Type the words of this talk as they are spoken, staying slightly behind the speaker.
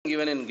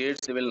given in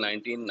GATE Civil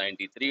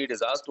 1993. It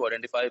is asked to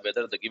identify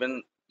whether the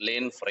given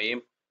plane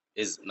frame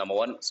is number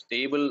one,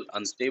 stable,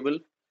 unstable,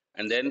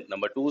 and then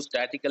number two,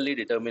 statically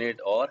determinate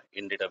or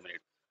indeterminate.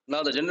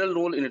 Now, the general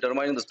rule in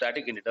determining the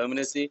static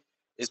indeterminacy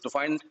is to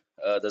find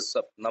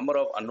the number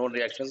of unknown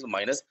reactions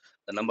minus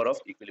the number of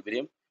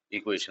equilibrium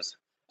equations.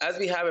 As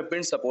we have a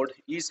pinned support,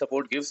 each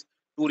support gives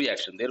two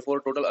reactions. Therefore,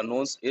 total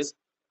unknowns is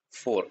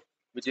 4,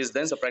 which is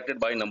then subtracted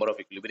by number of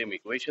equilibrium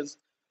equations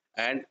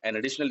and an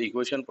additional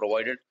equation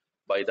provided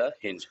by the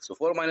hinge. So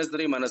 4 minus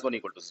 3 minus 1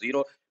 equal to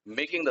 0,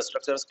 making the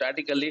structure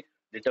statically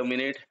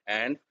determinate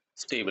and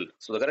stable.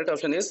 So the correct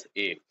option is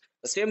A.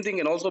 The same thing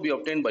can also be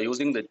obtained by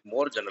using the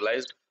more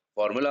generalized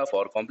formula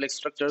for complex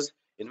structures,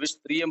 in which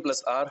 3m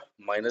plus r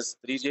minus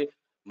 3j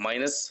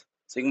minus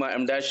sigma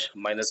m dash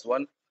minus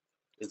 1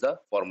 is the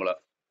formula.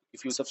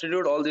 If you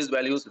substitute all these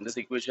values in this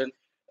equation,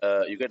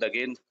 you get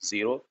again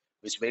 0,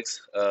 which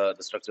makes the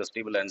structure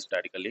stable and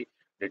statically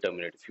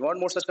determinate. If you want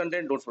more such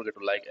content, don't forget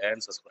to like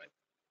and subscribe.